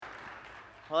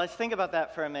Well, let's think about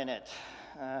that for a minute.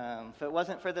 If it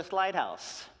wasn't for this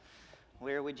lighthouse,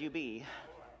 where would you be?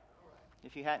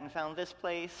 If you hadn't found this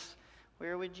place,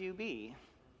 where would you be?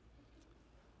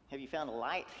 Have you found a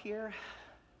light here?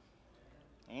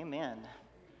 Amen.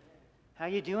 How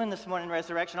you doing this morning,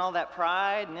 Resurrection? All that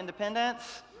pride and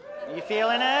independence? Are you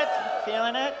feeling it?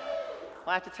 Feeling it? Well,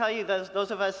 I have to tell you,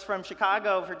 those of us from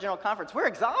Chicago for General Conference, we're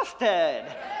exhausted.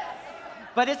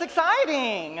 But it's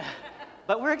exciting.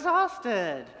 But we're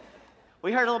exhausted.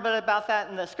 We heard a little bit about that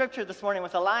in the scripture this morning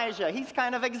with Elijah. He's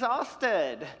kind of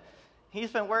exhausted.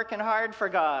 He's been working hard for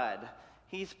God.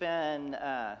 He's been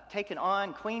taking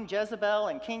on Queen Jezebel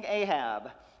and King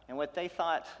Ahab and what they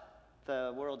thought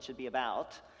the world should be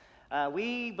about.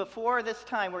 Before this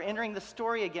time, we're entering the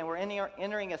story again. We're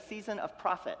entering a season of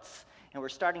prophets. And we're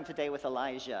starting today with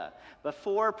Elijah.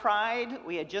 Before Pride,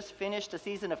 we had just finished a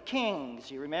season of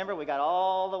kings. You remember, we got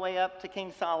all the way up to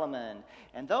King Solomon.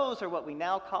 And those are what we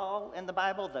now call in the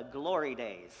Bible the glory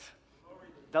days.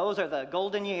 Those are the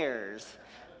golden years.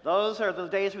 Those are the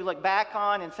days we look back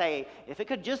on and say, if it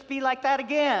could just be like that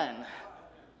again,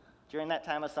 during that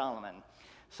time of Solomon.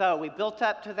 So we built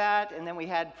up to that, and then we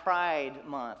had Pride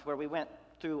Month, where we went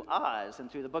through Oz and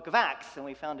through the book of Acts, and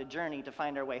we found a journey to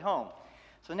find our way home.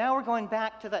 So now we're going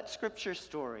back to that scripture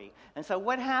story. And so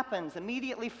what happens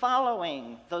immediately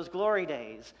following those glory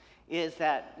days is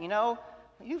that,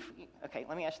 okay,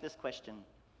 let me ask you this question.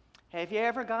 Have you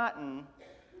ever gotten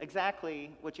exactly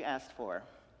what you asked for?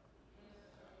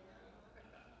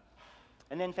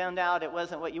 And then found out it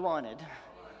wasn't what you wanted?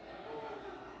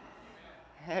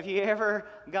 Have you ever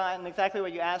gotten exactly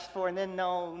what you asked for and then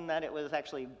known that it was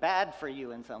actually bad for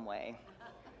you in some way?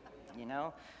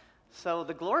 So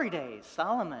the glory days,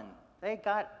 Solomon, they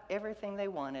got everything they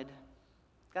wanted.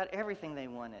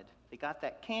 They got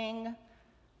that king.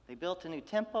 They built a new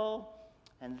temple.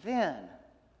 And then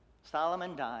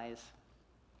Solomon dies.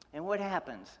 And what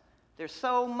happens? There's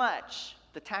so much.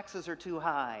 The taxes are too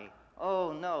high.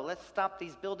 Oh, no, let's stop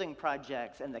these building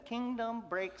projects. And the kingdom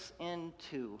breaks in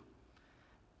two.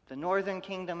 The northern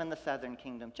kingdom and the southern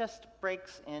kingdom just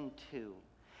breaks in two.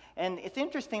 And it's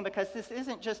interesting because this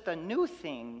isn't just a new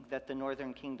thing that the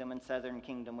northern kingdom and southern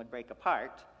kingdom would break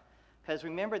apart. Because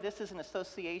remember, this is an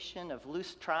association of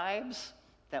loose tribes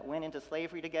that went into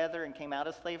slavery together and came out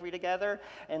of slavery together.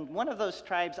 And one of those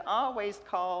tribes always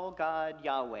called God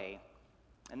Yahweh.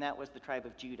 And that was the tribe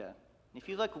of Judah. And if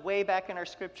you look way back in our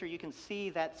scripture, you can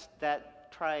see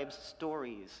that tribe's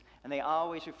stories. And they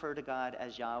always refer to God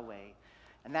as Yahweh.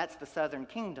 And that's the southern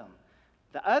kingdom.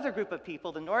 The other group of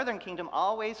people, the northern kingdom,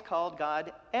 always called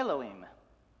God Elohim.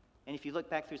 And if you look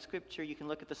back through Scripture, you can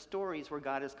look at the stories where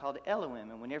God is called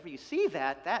Elohim. And whenever you see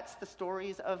that, that's the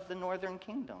stories of the northern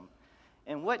kingdom.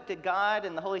 And what did God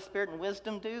and the Holy Spirit and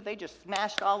wisdom do? They just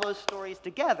smashed all those stories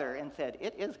together and said,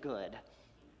 it is good.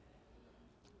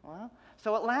 Well,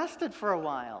 so it lasted for a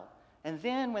while. And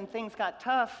then when things got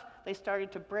tough, they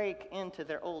started to break into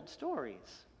their old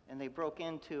stories. And they broke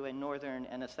into a northern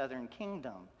and a southern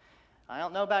kingdom. I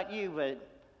don't know about you, but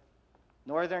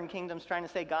northern kingdom's trying to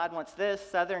say God wants this,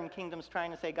 southern kingdom's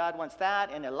trying to say God wants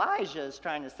that, and Elijah's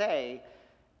trying to say,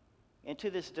 into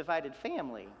this divided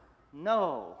family,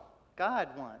 no, God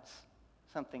wants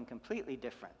something completely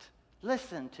different.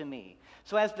 Listen to me.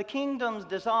 So as the kingdoms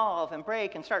dissolve and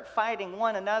break and start fighting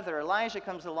one another, Elijah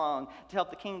comes along to help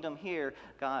the kingdom hear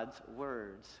God's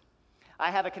words. I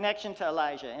have a connection to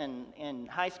Elijah. In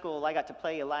high school, I got to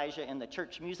play Elijah in the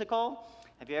church musical.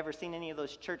 Have you ever seen any of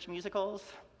those church musicals?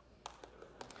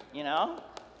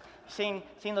 Seen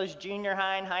those junior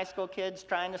high and high school kids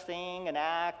trying to sing and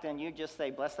act, and you just say,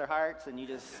 bless their hearts, and you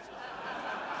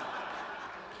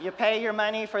pay your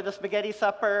money for the spaghetti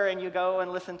supper, and you go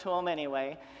and listen to them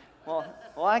anyway. Well,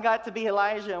 I got to be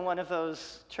Elijah in one of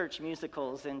those church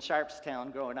musicals in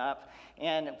Sharpstown growing up,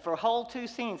 and for whole 2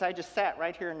 scenes, I just sat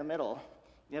right here in the middle.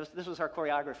 This was our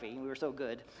choreography. We were so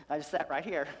good. I just sat right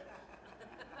here.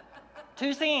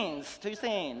 2 scenes.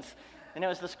 And it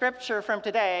was the scripture from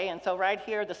today, and so right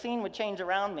here, the scene would change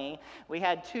around me. We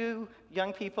had 2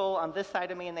 young people on this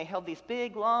side of me, and they held these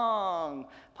big, long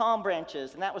palm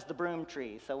branches, and that was the broom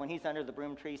tree. So when he's under the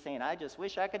broom tree saying, I just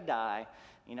wish I could die,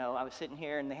 I was sitting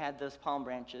here, and they had those palm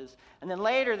branches. And then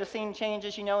later, the scene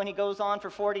changes, and he goes on for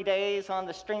 40 days on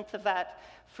the strength of that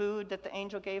food that the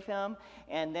angel gave him,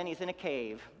 and then he's in a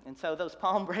cave. And so those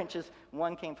palm branches,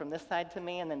 one came from this side to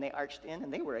me, and then they arched in,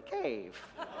 and they were a cave.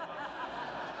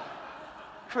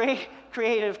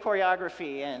 Creative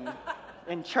choreography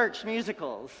in church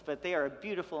musicals, but they are a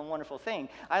beautiful and wonderful thing.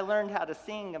 I learned how to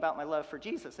sing about my love for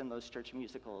Jesus in those church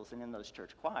musicals and in those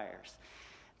church choirs.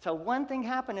 So one thing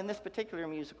happened in this particular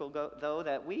musical, though,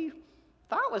 that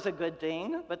thought was a good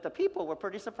thing, but the people were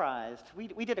pretty surprised.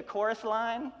 We did a chorus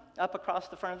line up across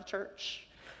the front of the church,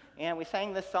 and we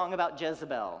sang this song about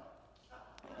Jezebel.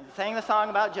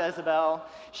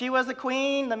 She was the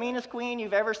queen, the meanest queen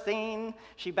you've ever seen.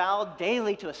 She bowed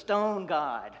daily to a stone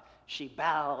god. She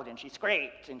bowed and she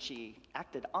scraped and she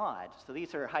acted odd. So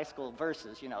these are high school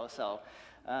verses, so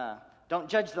don't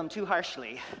judge them too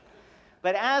harshly.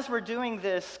 But as we're doing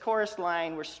this chorus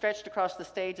line, we're stretched across the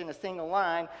stage in a single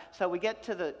line. So we get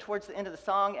towards the end of the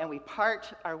song, and we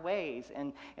part our ways.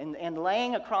 And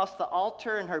laying across the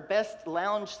altar in her best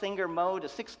lounge singer mode, a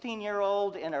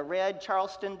 16-year-old in a red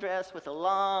Charleston dress with a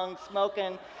long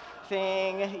smoking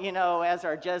thing, as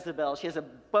our Jezebel. She has a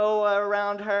boa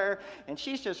around her, and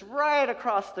she's just right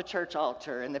across the church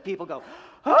altar. And the people go,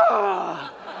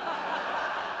 ah!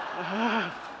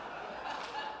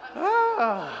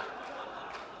 Ah!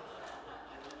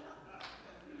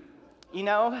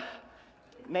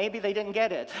 Maybe they didn't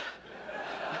get it.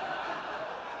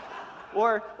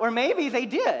 or maybe they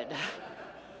did.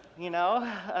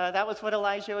 That was what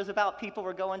Elijah was about. People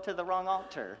were going to the wrong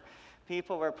altar.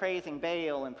 People were praising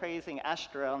Baal and praising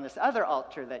Ashtoreth on this other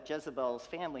altar that Jezebel's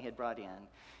family had brought in.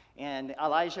 And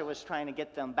Elijah was trying to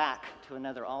get them back to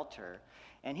another altar.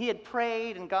 And he had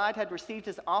prayed, and God had received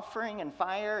his offering and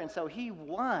fire, and so he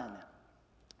won.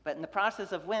 But in the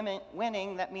process of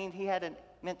winning, that meant he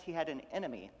had an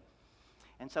enemy.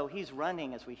 And so he's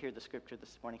running, as we hear the scripture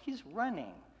this morning. He's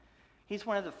running. He's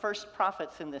one of the first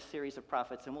prophets in this series of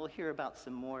prophets, and we'll hear about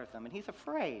some more of them. And he's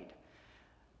afraid.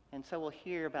 And so we'll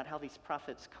hear about how these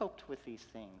prophets coped with these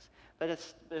things. But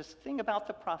the thing about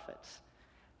the prophets,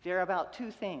 they're about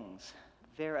two things.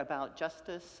 They're about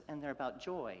justice and they're about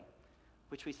joy,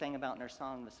 which we sang about in our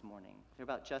song this morning. They're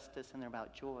about justice and they're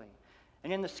about joy.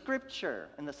 And in the scripture,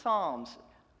 in the Psalms,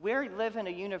 we live in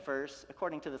a universe,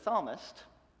 according to the psalmist,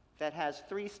 that has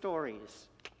three stories.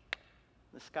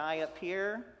 The sky up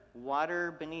here,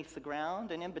 water beneath the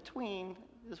ground, and in between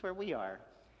is where we are.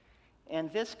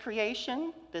 And this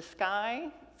creation, the sky,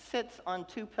 sits on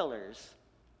two pillars.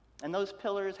 And those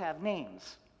pillars have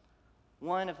names.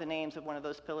 One of the names of one of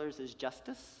those pillars is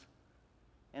justice,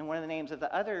 and one of the names of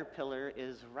the other pillar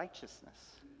is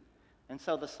righteousness. And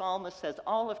so the psalmist says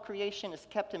all of creation is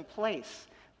kept in place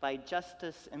by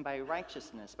justice and by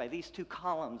righteousness, by these two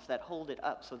columns that hold it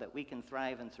up so that we can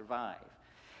thrive and survive.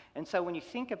 And so when you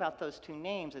think about those two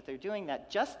names, that they're doing that,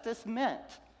 justice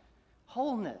meant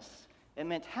wholeness. It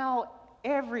meant how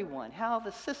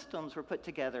the systems were put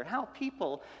together, how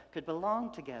people could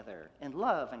belong together in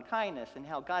love and kindness, and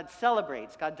how God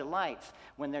celebrates, God delights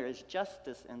when there is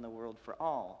justice in the world for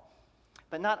all.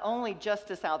 But not only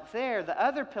justice out there, the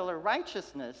other pillar,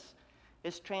 righteousness,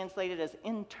 is translated as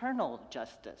internal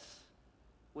justice.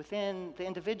 Within the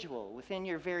individual, within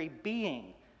your very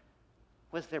being,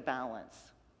 was there balance?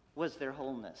 Was there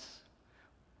wholeness?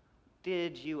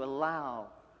 Did you allow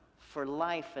for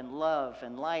life and love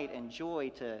and light and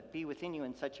joy to be within you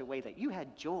in such a way that you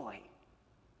had joy?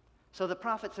 So the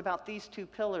prophet's about these two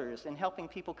pillars and helping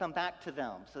people come back to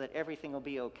them so that everything will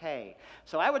be okay.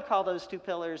 So I would call those two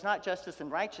pillars not justice and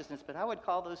righteousness, but I would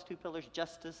call those two pillars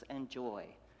justice and joy.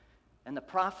 And the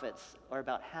prophets are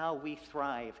about how we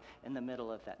thrive in the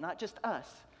middle of that. Not just us,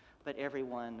 but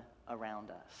everyone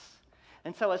around us.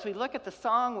 And so as we look at the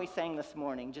song we sang this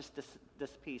morning, just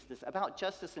this piece, this about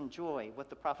justice and joy, what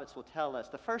the prophets will tell us.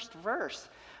 The first verse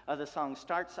of the song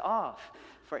starts off,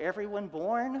 for everyone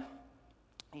born,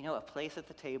 a place at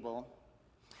the table.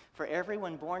 For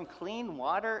everyone born, clean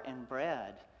water and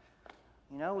bread.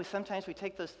 Sometimes we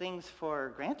take those things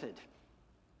for granted.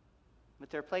 But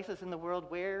there are places in the world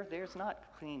where there's not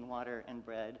clean water and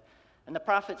bread. And the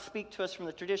prophets speak to us from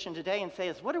the tradition today and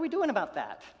say, what are we doing about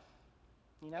that?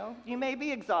 You may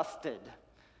be exhausted.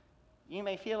 You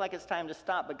may feel like it's time to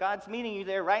stop, but God's meeting you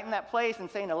there right in that place and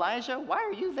saying, Elijah, why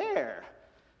are you there?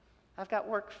 I've got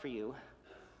work for you.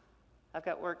 I've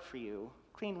got work for you.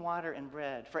 Clean water and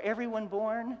bread. For everyone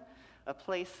born, a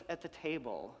place at the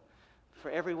table.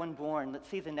 For everyone born, let's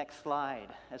see the next slide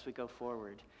as we go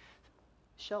forward.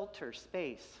 Shelter,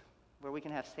 space, where we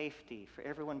can have safety. For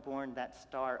everyone born, that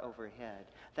star overhead.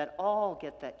 That all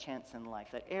get that chance in life,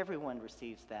 that everyone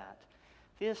receives that.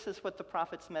 This is what the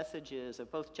prophet's message is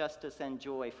of both justice and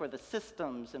joy for the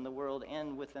systems in the world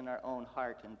and within our own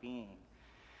heart and being.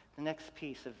 The next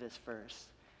piece of this verse.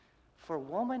 For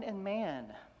woman and man,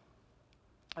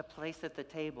 a place at the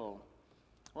table.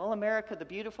 Well, America the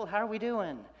beautiful, how are we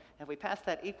doing? Have we passed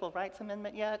that Equal Rights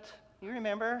Amendment yet? You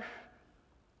remember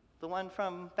the one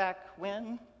from back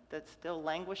when that's still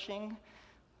languishing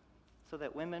so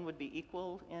that women would be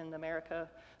equal in America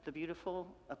the beautiful,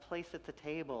 a place at the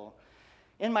table.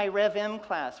 In my Rev M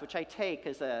class, which I take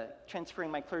as transferring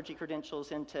my clergy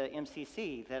credentials into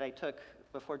MCC that I took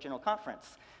before General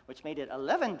Conference, which made it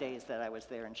 11 days that I was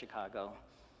there in Chicago.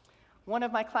 One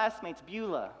of my classmates,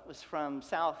 Beulah, was from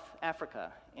South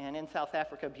Africa. And in South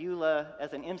Africa, Beulah,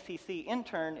 as an MCC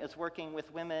intern, is working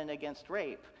with women against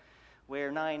rape,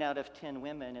 where 9 out of 10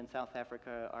 women in South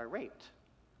Africa are raped.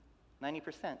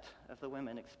 90% of the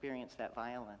women experience that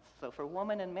violence. So for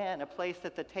woman and man, a place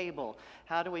at the table.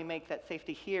 How do we make that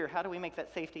safety here? How do we make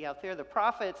that safety out there? The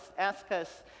prophets ask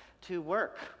us to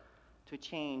work to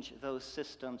change those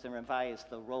systems and revise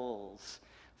the roles.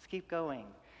 Let's keep going.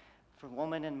 For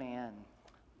woman and man,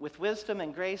 with wisdom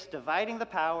and grace, dividing the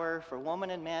power for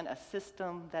woman and man, a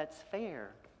system that's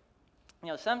fair. You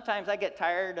know, sometimes I get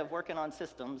tired of working on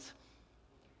systems.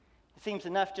 It seems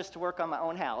enough just to work on my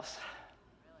own house.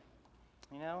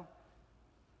 You know?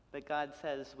 But God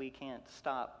says we can't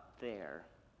stop there.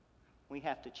 We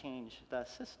have to change the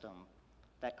system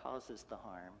that causes the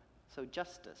harm. So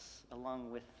justice,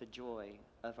 along with the joy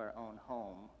of our own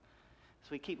home. So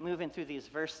we keep moving through these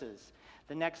verses.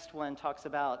 The next one talks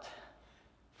about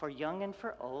for young and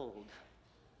for old,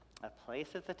 a place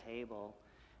at the table.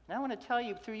 And I want to tell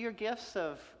you, through your gifts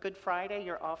of Good Friday,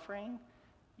 your offering,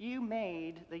 you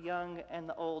made the young and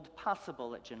the old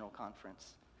possible at General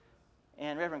Conference.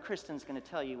 And Reverend Kristen's going to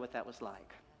tell you what that was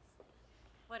like.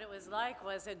 What it was like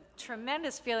was a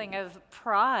tremendous feeling of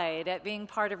pride at being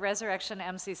part of Resurrection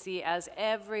MCC as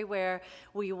everywhere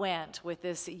we went with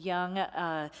this young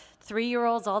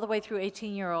 3-year-olds all the way through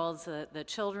 18-year-olds, the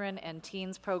children and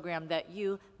teens program that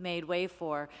you made way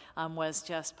for was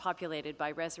just populated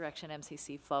by Resurrection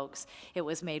MCC folks. It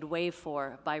was made way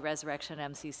for by Resurrection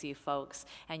MCC folks,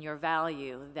 and your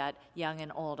value that young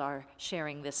and old are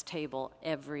sharing this table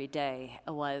every day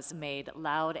was made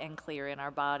loud and clear in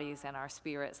our bodies and our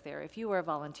spirits there. If you were a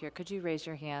volunteer, could you raise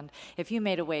your hand? If you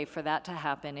made a way for that to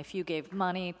happen, if you gave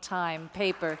money, time,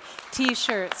 paper,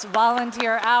 t-shirts,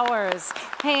 volunteer hours,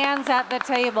 hands at the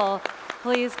table,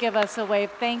 please give us a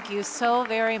wave. Thank you so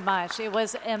very much. It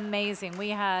was amazing. We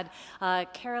had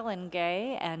Carolyn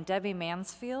Gay and Debbie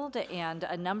Mansfield and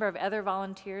a number of other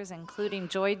volunteers, including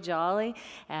Joy Jolly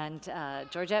and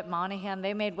Georgette Monahan.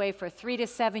 They made way for 3 to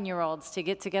 7-year-olds to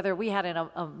get together. We had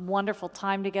a wonderful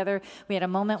time together. We had a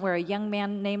moment where a young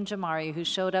man named Jamari, who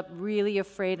showed up really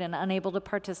afraid and unable to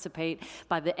participate,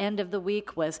 by the end of the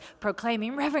week was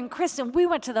proclaiming, Reverend Kristen, we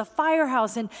went to the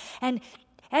firehouse and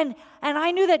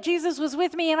I knew that Jesus was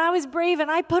with me, and I was brave,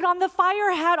 and I put on the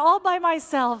fire hat all by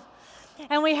myself.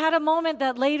 And we had a moment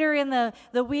that later in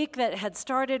the week that had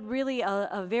started really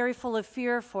a very full of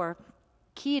fear for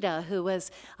Kita, who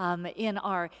was in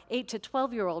our 8 to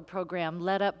 12-year-old program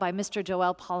led up by Mr.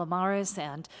 Joel Palomares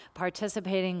and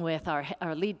participating with our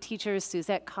lead teachers,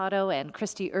 Suzette Cotto and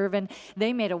Christy Irvin.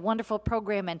 They made a wonderful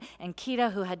program, and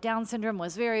Kita, who had Down syndrome,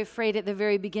 was very afraid at the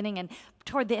very beginning, and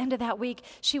toward the end of that week,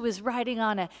 she was riding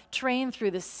on a train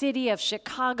through the city of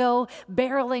Chicago,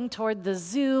 barreling toward the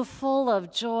zoo, full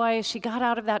of joy. She got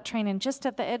out of that train, and just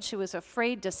at the edge, she was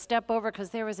afraid to step over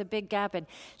because there was a big gap, and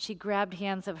she grabbed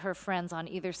hands of her friends on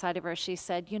either side of her. She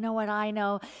said, you know what I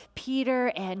know?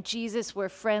 Peter and Jesus were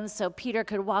friends, so Peter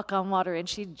could walk on water, and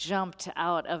she jumped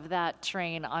out of that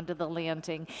train onto the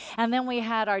landing. And then we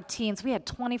had our teens. We had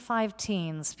 25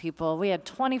 teens, people. We had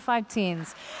 25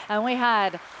 teens, and we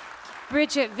had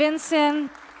Bridget Vinson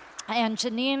and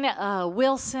Janine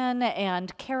Wilson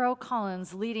and Carol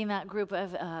Collins leading that group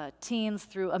of teens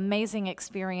through amazing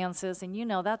experiences. And you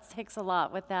know, that takes a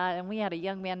lot with that. And we had a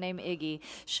young man named Iggy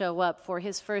show up for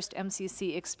his first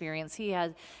MCC experience. He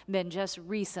had been just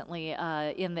recently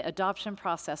in the adoption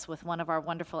process with one of our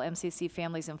wonderful MCC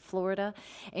families in Florida.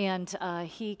 And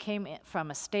he came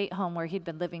from a state home where he'd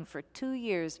been living for 2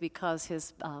 years because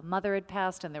his mother had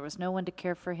passed and there was no one to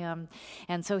care for him.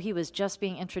 And so he was just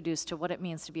being introduced to what it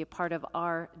means to be a part of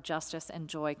our Justice and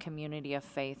Joy community of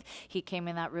faith. He came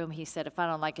in that room, he said, if I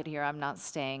don't like it here, I'm not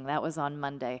staying. That was on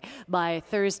Monday. By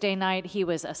Thursday night, he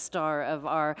was a star of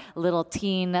our little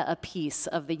teen piece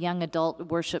of the young adult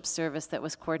worship service that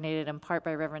was coordinated in part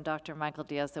by Reverend Dr. Michael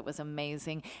Diaz. That was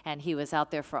amazing, and he was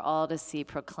out there for all to see,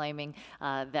 proclaiming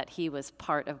that he was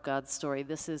part of God's story.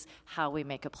 This is how we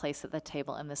make a place at the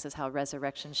table, and this is how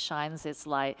Resurrection shines its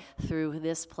light through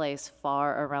this place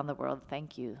far around the world.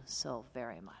 Thank you so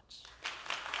very much.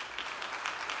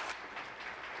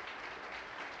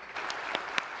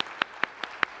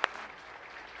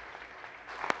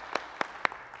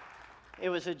 It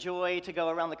was a joy to go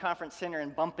around the conference center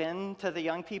and bump into the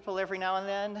young people every now and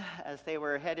then as they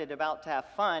were headed about to have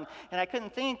fun. And I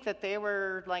couldn't think that they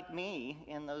were like me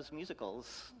in those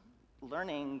musicals,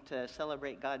 learning to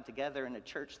celebrate God together in a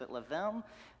church that loved them.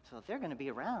 So they're going to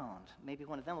be around. Maybe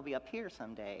one of them will be up here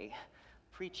someday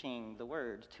preaching the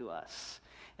word to us.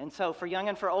 And so for young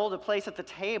and for old, a place at the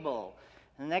table.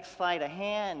 And the next slide, the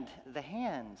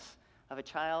hands of a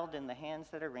child in the hands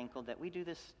that are wrinkled, that we do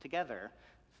this together.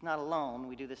 It's not alone,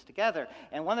 we do this together.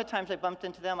 And one of the times I bumped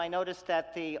into them, I noticed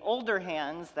that the older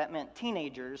hands, that meant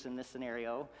teenagers in this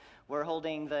scenario, were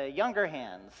holding the younger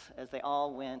hands as they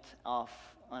all went off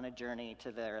on a journey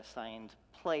to their assigned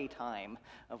playtime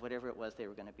of whatever it was they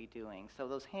were going to be doing. So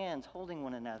those hands holding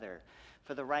one another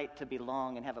for the right to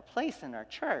belong and have a place in our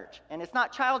church. And it's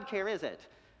not childcare, is it?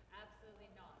 Absolutely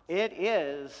not. It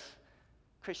is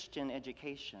Christian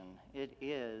education. It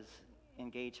is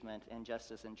engagement in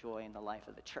justice and joy in the life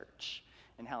of the church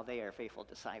and how they are faithful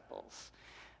disciples.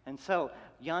 And so,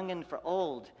 young and for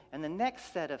old. And the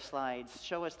next set of slides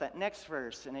show us that next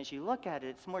verse. And as you look at it,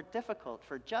 it's more difficult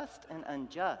for just and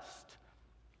unjust.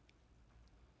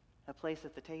 A place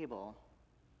at the table.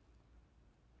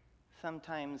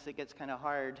 Sometimes it gets kind of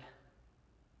hard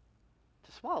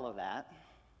to swallow that.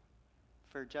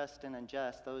 For just and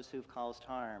unjust, those who've caused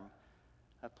harm,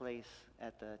 a place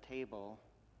at the table.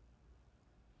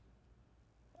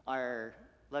 Our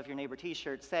Love Your Neighbor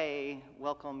t-shirts say,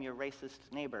 welcome your racist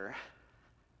neighbor.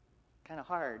 Kind of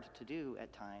hard to do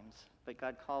at times, but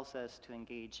God calls us to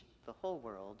engage the whole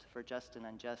world for just and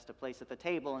unjust, a place at the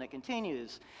table. And it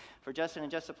continues, for just and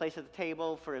unjust, a place at the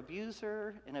table, for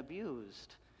abuser and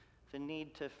abused, the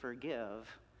need to forgive.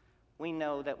 We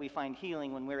know that we find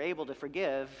healing when we're able to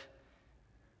forgive.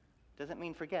 Doesn't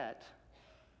mean forget,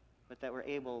 but that we're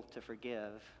able to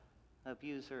forgive.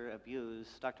 Abuser,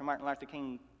 abused. Dr. Martin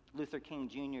Luther King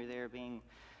Jr. there being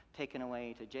taken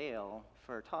away to jail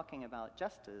for talking about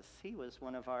justice. He was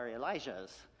one of our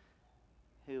Elijahs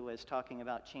who was talking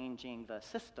about changing the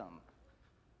system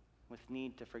with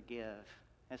need to forgive.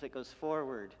 As it goes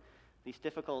forward, these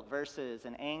difficult verses,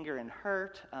 and anger and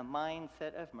hurt, a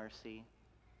mindset of mercy.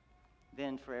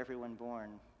 Then for everyone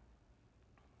born,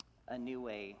 a new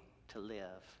way to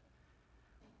live.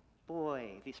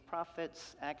 Boy, these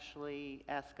prophets actually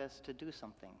ask us to do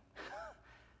something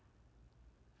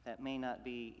that may not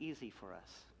be easy for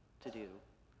us to do.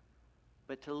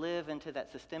 But to live into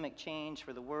that systemic change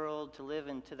for the world, to live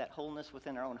into that wholeness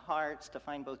within our own hearts, to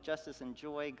find both justice and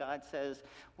joy, God says,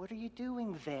 what are you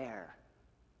doing there?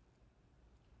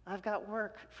 I've got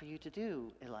work for you to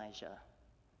do, Elijah.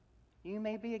 You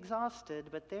may be exhausted,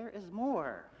 but there is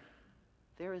more.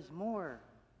 There is more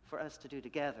for us to do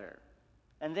together.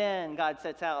 And then God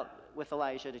sets out with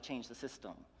Elijah to change the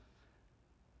system.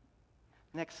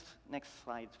 Next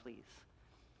slides, please.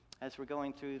 As we're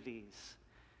going through these.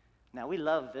 Now, we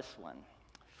love this one.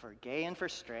 For gay and for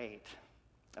straight,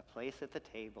 a place at the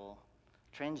table.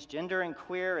 Transgender and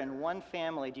queer in one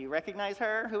family. Do you recognize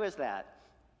her? Who is that?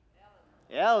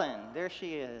 Ellen. There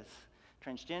she is.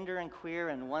 Transgender and queer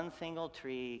in one single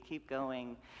tree. Keep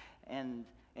going. And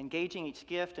engaging each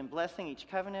gift and blessing each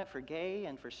covenant for gay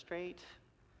and for straight.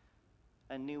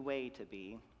 A new way to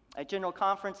be. At General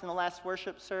Conference in the last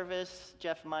worship service,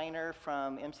 Jeff Miner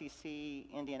from MCC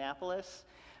Indianapolis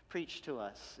preached to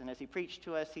us. And as he preached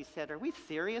to us, he said, are we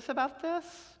serious about this?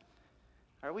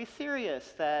 Are we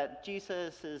serious that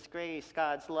Jesus' grace,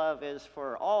 God's love, is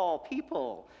for all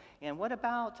people? And what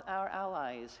about our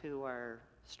allies who are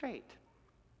straight?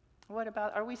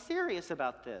 Are we serious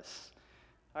about this?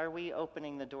 Are we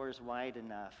opening the doors wide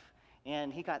enough?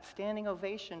 And he got standing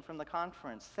ovation from the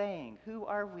conference saying, who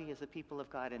are we as a people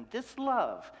of God? And this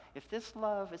love, if this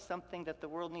love is something that the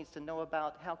world needs to know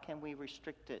about, how can we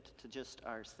restrict it to just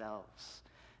ourselves?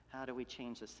 How do we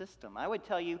change the system? I would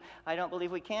tell you, I don't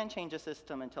believe we can change a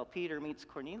system until Peter meets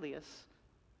Cornelius.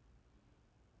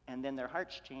 And then their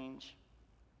hearts change.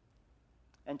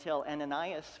 Until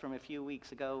Ananias from a few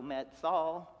weeks ago met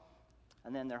Saul.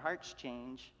 And then their hearts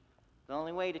change. The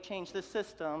only way to change this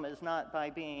system is not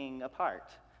by being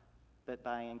apart, but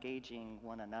by engaging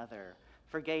one another.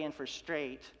 For gay and for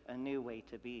straight, a new way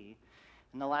to be.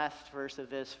 And the last verse of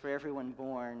this, for everyone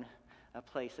born, a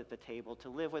place at the table, to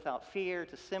live without fear,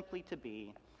 to simply to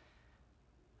be.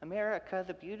 America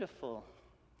the beautiful,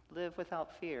 live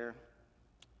without fear,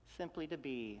 simply to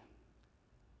be.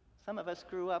 Some of us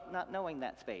grew up not knowing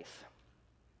that space.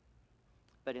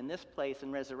 But in this place,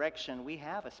 in resurrection, we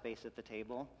have a space at the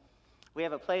table. We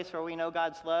have a place where we know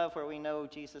God's love, where we know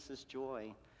Jesus'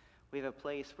 joy. We have a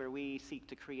place where we seek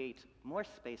to create more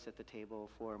space at the table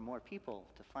for more people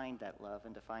to find that love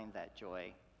and to find that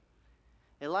joy.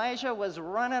 Elijah was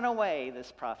running away,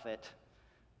 this prophet,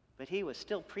 but he was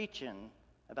still preaching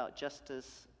about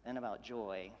justice and about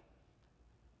joy.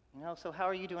 So how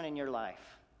are you doing in your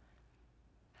life?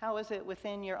 How is it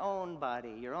within your own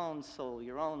body, your own soul,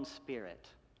 your own spirit?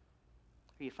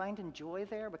 Are you finding joy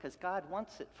there? Because God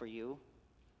wants it for you.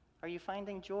 Are you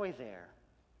finding joy there?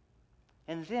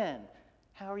 And then,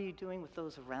 how are you doing with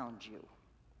those around you?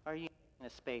 Are you in a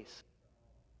space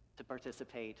to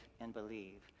participate and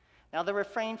believe? Now, the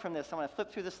refrain from this, I want to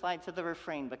flip through the slides of the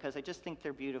refrain because I just think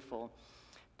they're beautiful.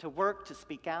 To work, to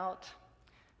speak out,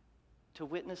 to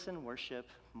witness and worship,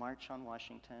 march on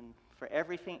Washington, for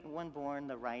everyone born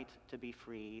the right to be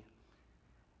free.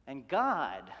 And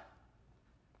God,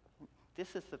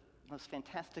 this is the most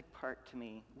fantastic part to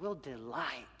me, will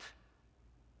delight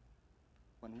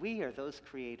when we are those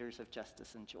creators of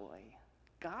justice and joy.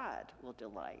 God will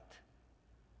delight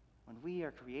when we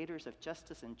are creators of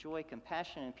justice and joy,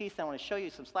 compassion and peace. I want to show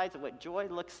you some slides of what joy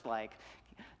looks like.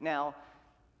 Now,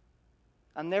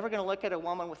 I'm never going to look at a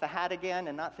woman with a hat again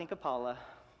and not think of Paula.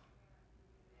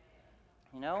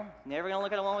 You know, never going to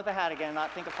look at a woman with a hat again and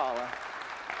not think of Paula.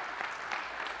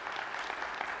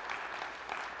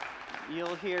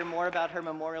 You'll hear more about her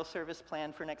memorial service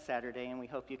planned for next Saturday, and we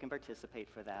hope you can participate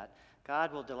for that.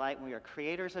 God will delight when we are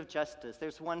creators of justice.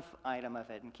 There's one item of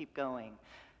it, and keep going.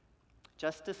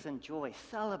 Justice and joy,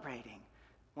 celebrating.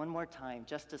 One more time,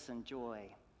 justice and joy.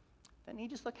 Doesn't he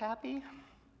just look happy?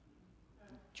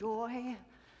 Joy.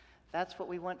 That's what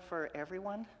we want for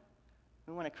everyone.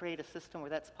 We want to create a system where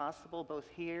that's possible, both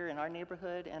here in our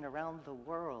neighborhood and around the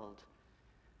world.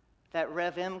 That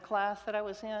Rev M class that I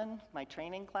was in, my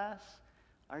training class,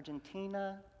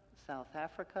 Argentina, South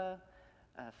Africa,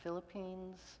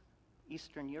 Philippines,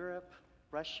 Eastern Europe,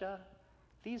 Russia,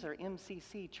 these are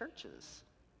MCC churches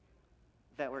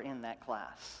that were in that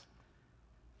class.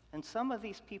 And some of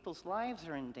these people's lives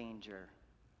are in danger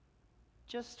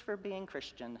just for being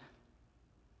Christian,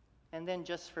 and then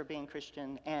just for being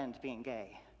Christian and being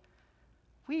gay.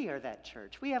 We are that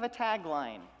church. We have a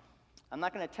tagline. I'm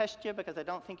not going to test you because I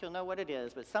don't think you'll know what it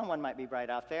is, but someone might be bright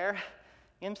out there.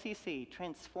 MCC,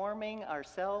 transforming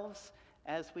ourselves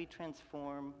as we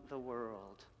transform the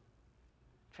world.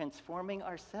 Transforming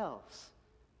ourselves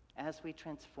as we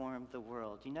transform the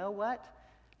world. You know what?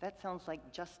 That sounds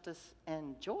like justice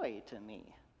and joy to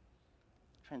me.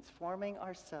 Transforming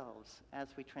ourselves as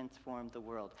we transform the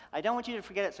world. I don't want you to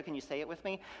forget it, so can you say it with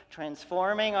me?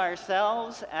 Transforming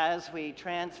ourselves as we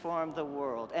transform the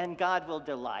world. And God will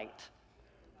delight.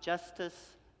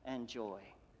 Justice and joy.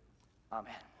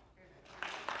 Amen.